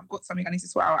home. I've got something I need to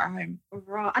sort out at home.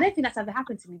 Right. I don't think that's ever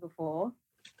happened to me before.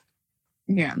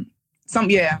 Yeah. Some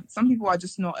people are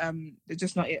just not they're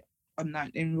just not it on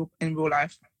that in real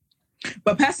life.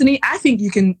 But personally, I think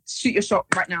you can shoot your shot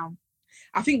right now.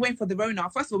 I think waiting for the Rona.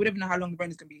 First of all, we don't even know how long the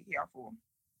Rona's gonna be here for.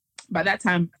 By that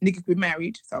time, niggas could be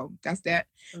married, so that's that.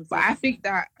 Exactly. But I think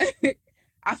that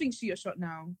shoot your shot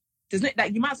now. There's not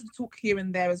like, you might as well talk here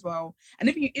and there as well. And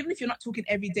even if you're not talking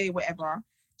every day, whatever,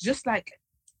 just know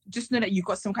that you've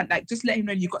got some kind, like, just let him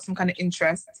know you've got some kind of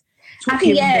interest. I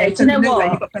think, you know what?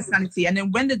 Like, you've got personality. And then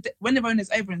when the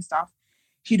Rona's over and stuff,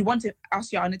 he'd want to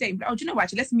ask you out on a date. Like, oh, do you know what?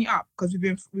 Actually, let's meet up because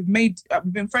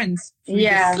we've been friends.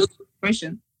 Yeah.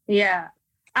 Situation. Yeah.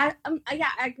 I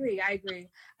agree.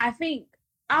 I think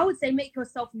I would say make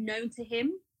yourself known to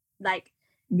him, like.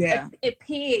 Yeah.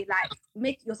 Appear, like,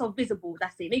 make yourself visible.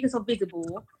 That's it. Make yourself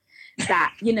visible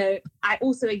that, you know, I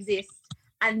also exist.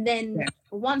 And then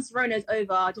once Rona's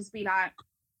over, just be like,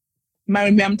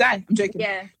 marry me, I'm dying. I'm joking.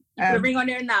 Yeah. You put a ring on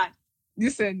there and that.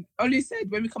 Listen, Oli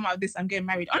said when we come out of this, I'm getting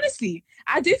married. Honestly,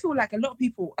 I do feel like a lot of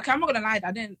people, okay, I'm not gonna lie,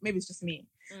 maybe it's just me.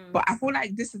 But I feel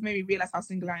like this has made me realize how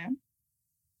single I am.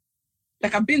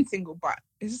 Like, I've been single, but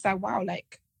it's just like, wow,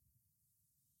 like,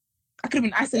 I could have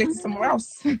been isolated somewhere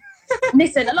else.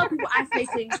 Listen, a lot of people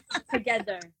isolating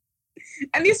together,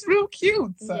 and it's real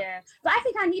cute. Yeah, but I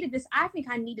think I needed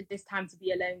this time to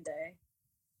be alone, though.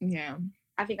 Yeah,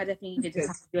 I think I definitely needed this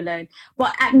time to be alone.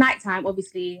 But at night time,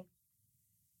 obviously,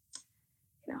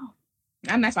 you know,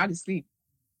 at night I just sleep.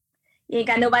 You ain't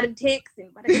got nobody to text,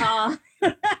 nobody to call.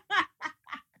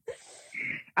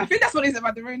 I think that's what it is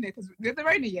about the Rona, because with the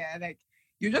Rona, like,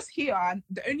 you're just here, and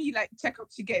the only like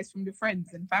checkups you get is from your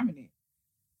friends and family.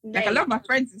 Like, I love my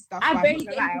friends and stuff. I barely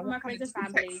get anything from my friends and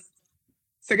family.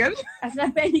 So again? I said I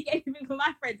barely get anything from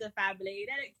my friends and family.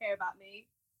 They don't care about me.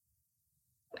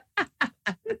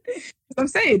 I'm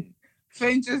saying,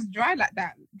 phone just dry like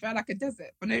that, dry like a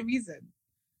desert for no reason.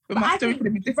 But my story could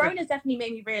have been different. Corona's definitely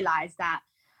made me realise that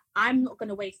I'm not going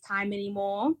to waste time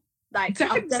anymore. Like,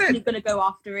 100%. I'm definitely going to go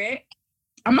after it.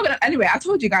 I'm not going to... Anyway, I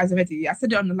told you guys already. I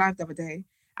said it on the live the other day.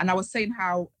 And I was saying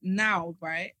how now,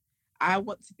 right, I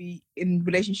want to be in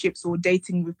relationships or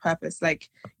dating with purpose. Like,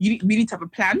 we need to have a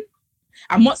plan.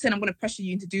 I'm not saying I'm going to pressure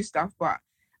you into do stuff, but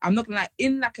I'm not going to, like,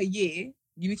 in like a year,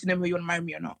 you need to know whether you want to marry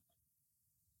me or not.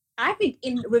 I think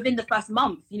within the first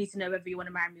month, you need to know whether you want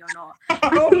to marry me or not.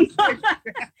 Oh, Do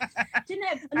you know?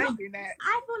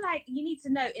 I feel like you need to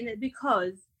know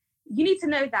because you need to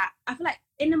know that. I feel like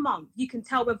in a month you can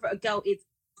tell whether a girl is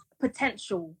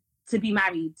potential to be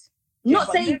married. Yeah,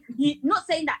 Not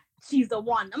saying that she's the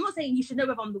one. I'm not saying you should know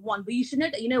whether I'm the one, but you should know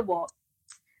that, you know what,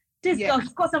 this girl's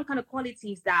got some kind of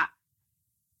qualities that.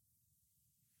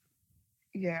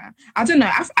 Yeah, I don't know.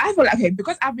 I feel like, okay,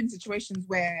 because I've been in situations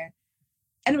where,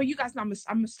 anyway, you guys know I'm a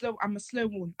slow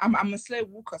one. I'm a slow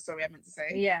walker. Sorry, I meant to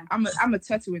say. Yeah. I'm a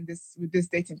turtle with this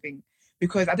dating thing,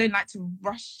 because I don't like to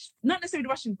rush. Not necessarily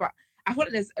rushing, but I feel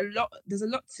like there's a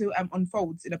lot to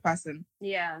unfold in a person.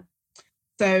 Yeah.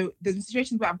 So there's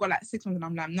situations where I've got like 6 months and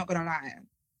I'm like, I'm not gonna lie,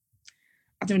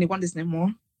 I don't really want this no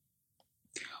more,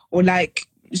 or like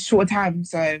short time.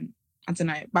 So I don't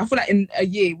know, but I feel like in a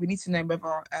year we need to know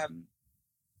whether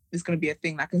it's gonna be a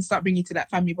thing. Like, I can start bringing you to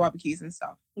that family barbecues and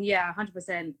stuff. Yeah,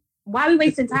 100%. Why are we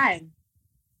wasting time?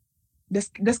 Let's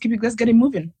get it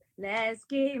moving. Let's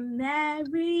get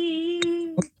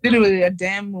married. Literally a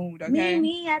damn mood, okay? Meet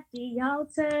me at the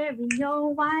altar in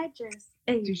your white dress.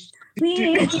 Hey.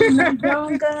 We ain't no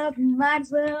longer, might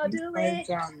as well do it.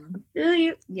 Do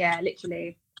you? Yeah,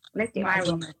 literally. Let's get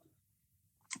married.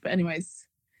 But anyways,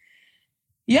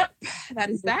 yep, that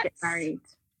is that. Get married.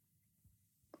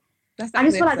 That's I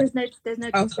just feel like there's no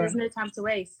time to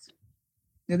waste.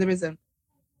 No, there isn't.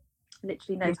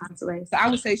 Literally no time to waste. So I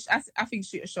would say, I think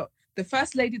shoot a shot. The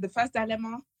first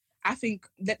dilemma, I think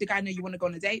let the guy know you want to go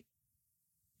on a date.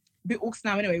 Bit awkward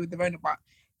now anyway with the Rona, but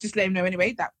just let him know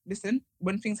anyway that, listen,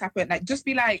 when things happen, like, just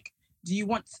be like, do you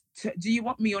want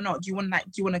me or not? Do you want to?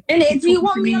 Do you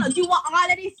want me or not? Do you want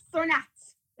all of this or not?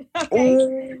 Okay.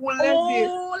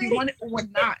 Oh, do you want it or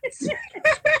not?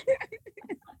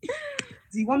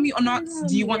 Do you want me or not?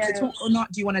 Do you want to talk or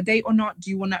not? Do you want to date or not? Do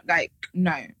you want to, like,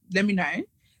 no? Let me know.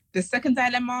 The second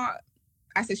dilemma,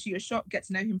 I said shoot a shot, get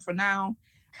to know him for now.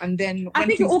 And then I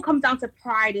think it all comes down to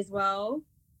pride as well.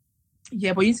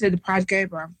 Yeah, but you need to let the pride go,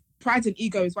 bro. Pride and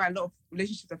ego is why a lot of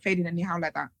relationships are fading anyhow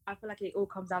like that. I feel like it all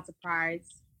comes down to pride.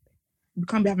 We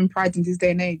can't be having pride in this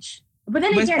day and age. But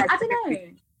then again, I don't know.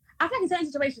 I think in certain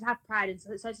situations I have pride, and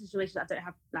certain situations I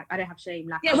don't have shame.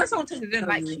 Like, yeah, when someone tells you they don't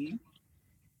like you,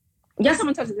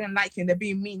 someone tells you they don't like you and they're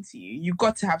being mean to you, you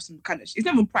got to have some kind of. It's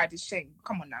not even pride, it's shame.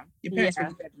 Come on now, your parents were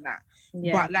better than that.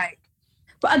 Yeah.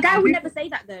 But a guy would never say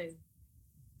that though.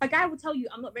 A guy will tell you,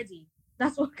 "I'm not ready."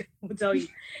 That's what a guy will tell you.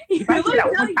 If I hear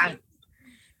that one time,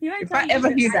 if I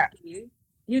ever hear that,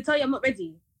 he'll tell you, "I'm not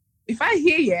ready." If I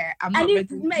hear, I'm not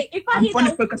ready. Mate, if I'm going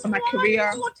to focus on my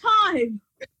career. More time.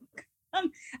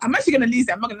 I'm actually going to lose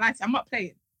it. I'm not going to lie to you. I'm not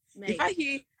playing. Mate. If I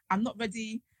hear, I'm not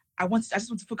ready. I just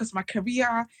want to focus on my career.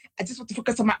 I just want to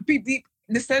focus on my deep.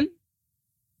 Listen,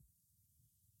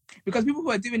 because people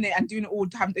who are doing it and doing it all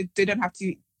the time, they don't have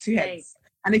two heads.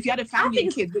 And if you had a family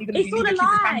and kids, it's all a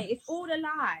lie. It's all a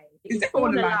lie. It's all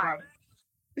a lie, bro.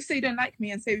 Just say you don't like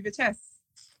me and say with your chest,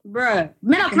 bruh.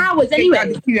 Men are cowards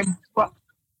anyway.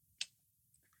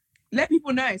 Let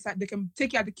people know so that they can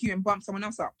take you out the queue and bump someone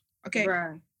else up. Okay,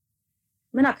 bruh.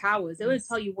 Men are cowards. They always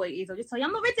tell you what it is. They'll just tell you,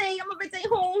 I'm not ready. I'm ready.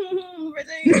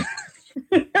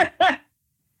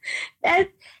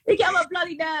 They get on my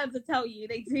bloody nerves to tell you.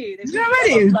 They do. You're not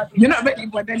ready. You're not ready.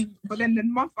 But then the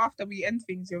month after we end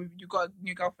things, you got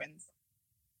new girlfriends.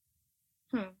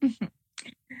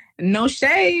 No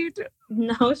shade.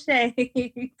 No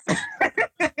shade.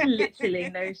 Literally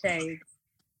no shade.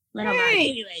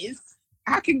 Anyways,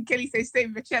 how can Kelly say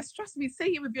with your chest? Trust me,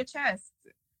 say it with your chest.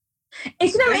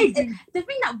 It's, the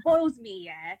thing that boils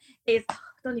me, is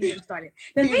don't even get me started.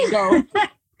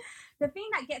 The thing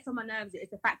that gets on my nerves is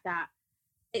the fact that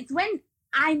it's when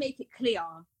I make it clear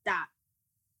that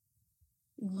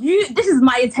this is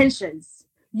my intentions.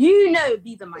 You know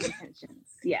these are my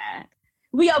intentions. Yeah.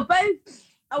 We are both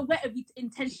aware of these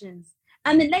intentions.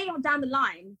 And then later down the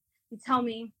line, you tell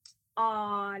me,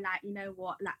 oh, like, you know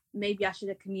what, like, maybe I should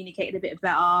have communicated a bit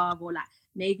better, or like,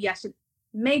 maybe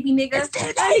nigga,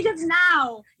 only just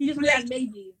now. You just realized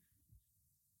maybe.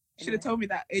 Should have told me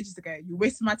that ages ago. You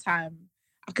wasted my time.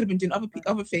 I could have been doing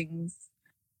other things.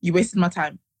 You wasted my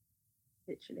time.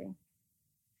 Literally.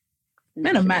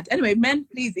 Men are mad. Anyway, men,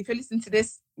 please, if you're listening to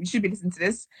this, you should be listening to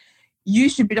this. You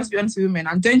should just be honest with women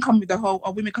and don't come with the whole,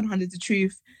 women can't handle the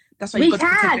truth. That's why you got to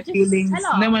protect their feelings.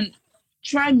 No one,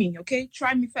 try me, okay?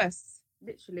 Try me first.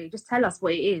 Literally, just tell us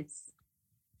what it is.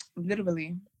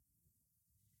 Literally.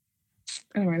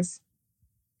 Anyways.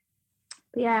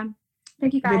 But yeah,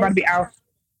 thank you guys. We're about to be out.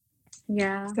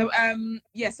 Yeah. So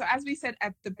so as we said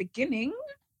at the beginning,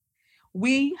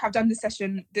 we have done this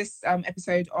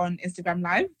episode on Instagram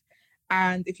Live.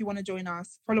 And if you want to join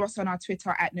us, follow us on our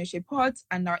Twitter at No Shade Pod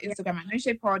and our Instagram at No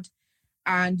Shade Pod.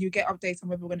 And you get updates on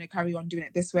whether we're going to carry on doing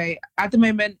it this way. At the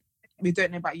moment, we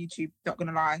don't know about YouTube. Not going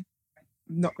to lie.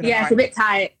 Not going to lie. Yeah, it's a bit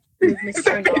tight. With Miss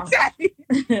Rona.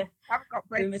 I haven't got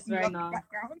Brent's lovely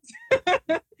background.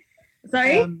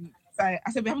 Sorry? So I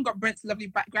said we haven't got Brent's lovely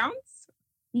backgrounds.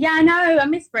 Yeah, I know. I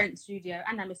miss Brent's studio.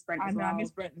 And I miss Brent as well. I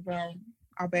miss Brent as well.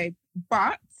 Our babe.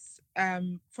 But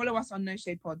follow us on No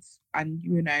Shade Pods and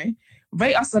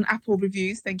rate us on Apple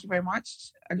reviews. Thank you very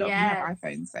much. A lot of you have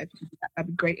iPhones, so if you do that'd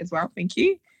be great as well. Thank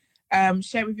you.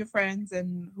 Share with your friends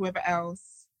and whoever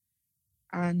else.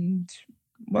 And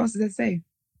what else did I say?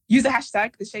 Use the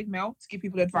hashtag The Shade Mail to give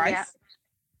people advice.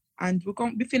 And we're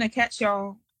finna catch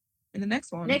y'all in the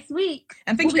next one. Next week.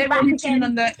 And thank you everyone who tuned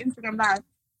on the Instagram Live.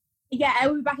 Yeah,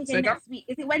 we'll be back again next week.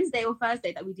 Is it Wednesday or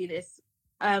Thursday that we do this?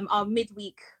 Our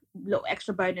midweek little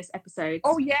extra bonus episode.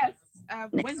 Oh yes,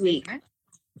 next Wednesday, week. Eh?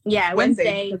 Yeah,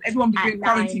 Wednesday. Everyone be doing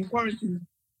quarantine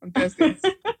on Thursdays.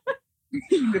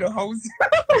 Little hoes.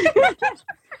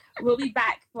 We'll be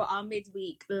back for our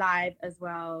midweek live as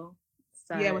well.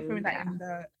 So yeah, we're filming that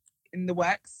in the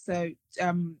works. So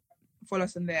follow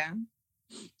us on there.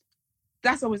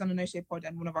 That's always on the No Shade Pod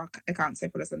and one of our accounts. So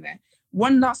follow us on there.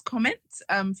 One last comment.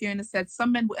 Fiona said,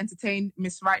 "Some men will entertain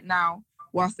Miss Right now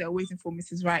whilst they're waiting for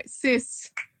Mrs. Right."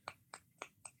 Sis,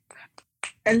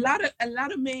 a lot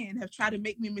of men have tried to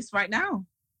make me Miss Right now,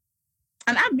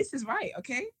 and I'm Mrs. Right.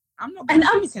 Okay, I'm not. And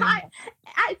I'm tired.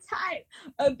 I'm tired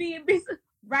of being Miss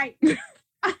Right.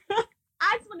 I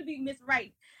just want to be Miss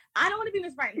Right. I don't want to be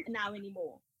Miss Right now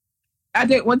anymore. I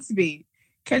don't want to be.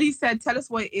 Kelly said, "Tell us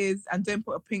what it is and don't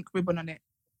put a pink ribbon on it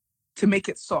to make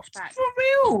it soft." Facts. For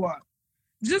real.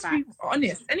 Just be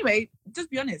honest. Anyway,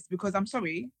 just be honest, because I'm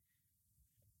sorry.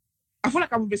 I feel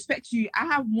like I would respect you. I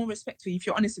have more respect for you if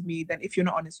you're honest with me than if you're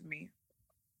not honest with me.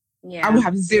 Yeah. I will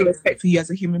have zero respect for you as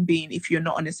a human being if you're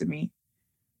not honest with me.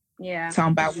 Yeah.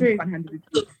 Sound bad when you can't handle the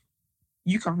truth.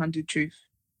 You can't handle the truth.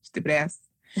 Stupid ass.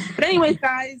 But anyways,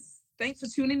 guys, thanks for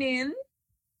tuning in.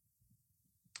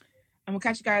 And we'll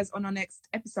catch you guys on our next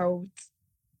episode.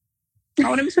 I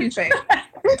want to be screenshot.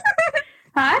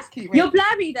 Huh? Cute, you're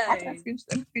blurry though.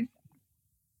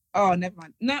 Oh, never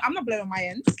mind. No, I'm not blurry on my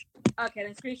end. Okay,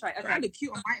 then screenshot. Okay. I look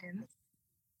cute on my end.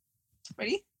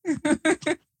 Ready?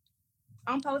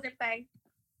 Unpose it, thing.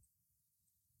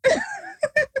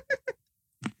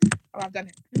 Oh, I've done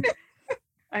it.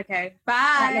 Okay,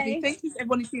 bye. Right, thank you to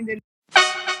everyone who tuned in.